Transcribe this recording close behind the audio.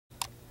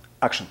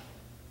Action.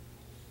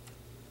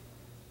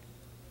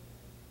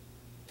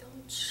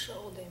 Don't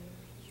show them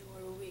you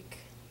are weak,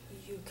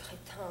 you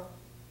crétin.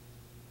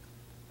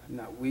 I'm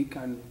not weak,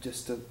 I'm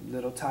just a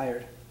little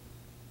tired.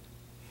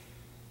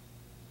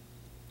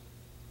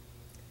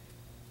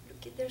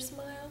 Look at their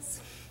smiles.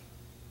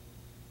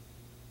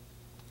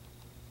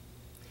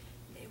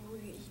 They will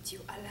eat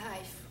you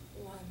alive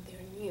when they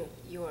knew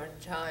you are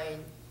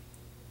dying.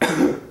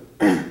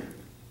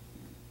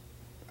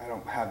 I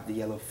don't have the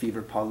yellow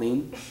fever,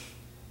 Pauline.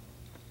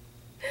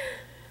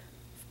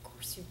 Of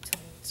course you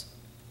don't.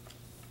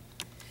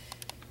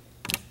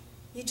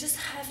 You just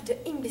have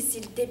the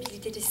imbecile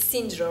debilitated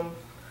syndrome.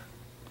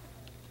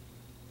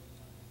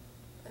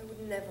 I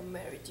would never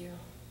marry you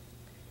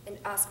and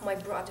ask my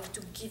brother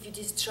to give you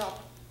this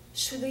job.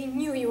 Should I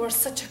knew you were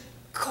such a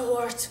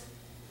coward.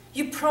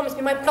 You promised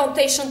me my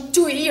plantation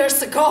 2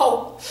 years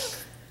ago.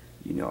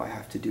 You know I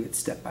have to do it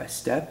step by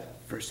step.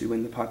 First we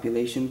win the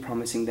population,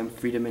 promising them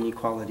freedom and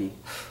equality,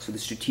 so the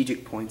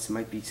strategic points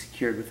might be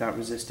secured without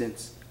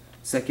resistance.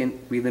 Second,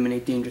 we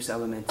eliminate dangerous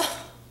elements.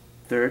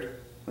 Third,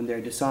 when they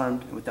are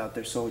disarmed and without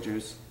their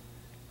soldiers,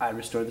 I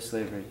restore the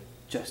slavery,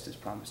 just as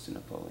promised to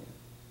Napoleon.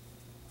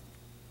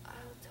 I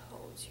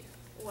told you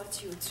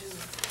what you do.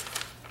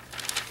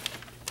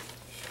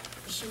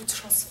 You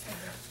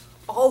transfer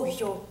all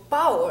your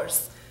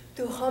powers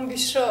to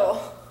Ambition.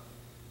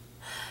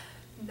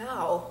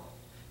 Now,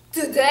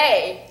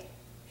 today,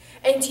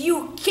 and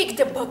you kick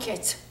the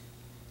bucket,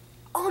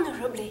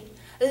 honorably,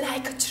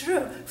 like a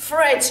true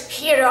French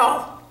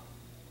hero.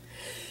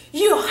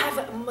 You have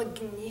a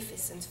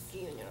magnificent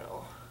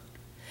funeral,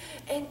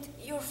 and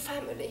your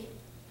family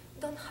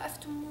don't have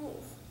to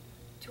move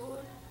to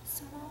a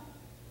small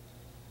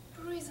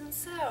prison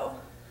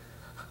cell.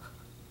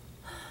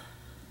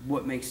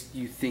 What makes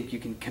you think you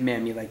can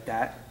command me like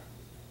that?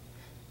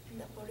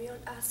 Napoleon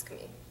asked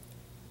me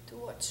to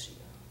watch you.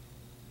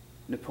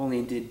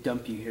 Napoleon did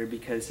dump you here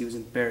because he was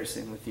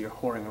embarrassing with your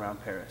whoring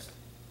around Paris.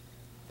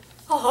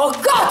 Oh,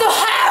 go to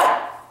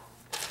hell!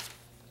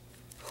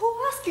 Who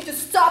asked you to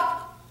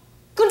stop?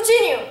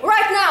 Continue,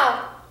 right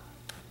now!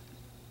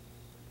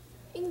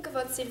 Une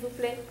vote, s'il vous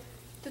plaît.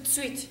 Tout de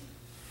suite.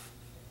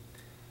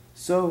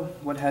 So,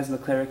 what has the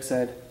cleric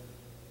said?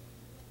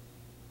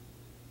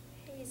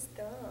 He's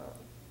done.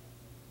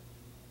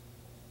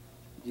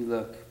 You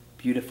look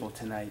beautiful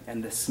tonight,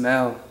 and the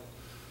smell.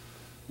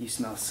 You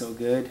smell so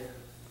good.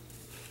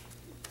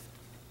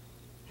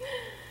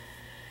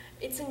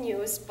 It's a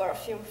newest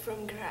perfume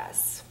from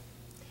Grasse.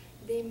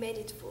 They made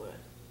it for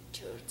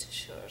church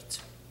shirt.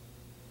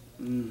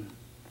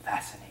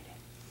 Fascinating.